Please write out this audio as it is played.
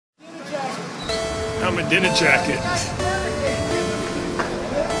Ahmadinejad jacket.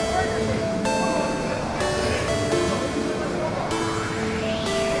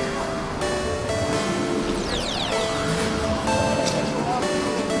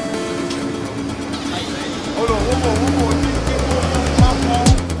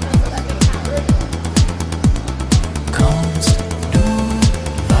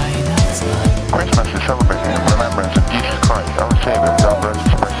 Christmas is celebrating in remembrance of Jesus Christ, our Savior, God rest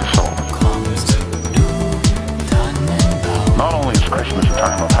his precious soul. Not only is Christmas a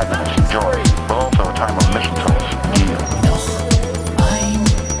time of happiness and joy, but also a time of mistletoe and yield.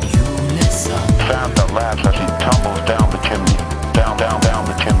 Santa laughs as he tumbles down the chimney, down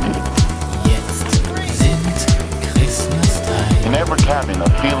the chimney. In every cabin, a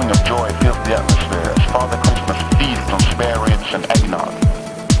feeling of joy fills the atmosphere as Father Christmas feasts on spare ribs and eggnog.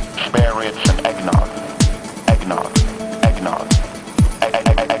 Spare ribs and eggnog. Eggnog. Eggnog.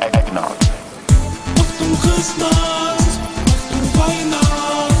 Eggnog. Achtung Christmas, Achtung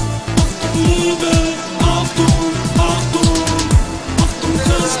Weihnacht, Achtung Liebe, Achtung, Achtung. Achtung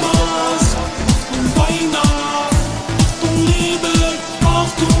Christmas, Achtung Weihnacht, Achtung Liebe,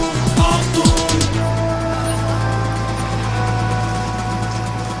 Achtung, Achtung.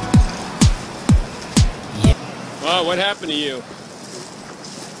 Oh, what happened to you?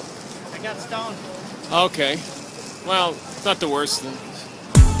 I got stoned. Okay. Well, it's not the worst thing.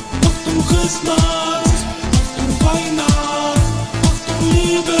 Achtung Christmas, Achtung Weihnacht, Achtung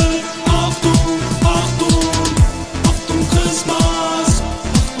Liebe, Achtung, Achtung. Achtung Christmas,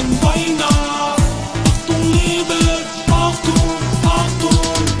 Achtung Weihnacht, Achtung Liebe, Achtung,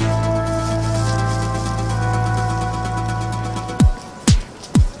 Achtung.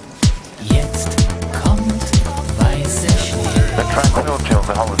 Jetzt kommt weißer Schnee. The tranquility of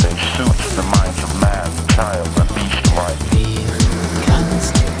the holiday suits the minds of man, child, and beast alike. Während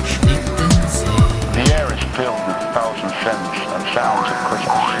kannst Schlitten sehen. The air is filled with thousand scents,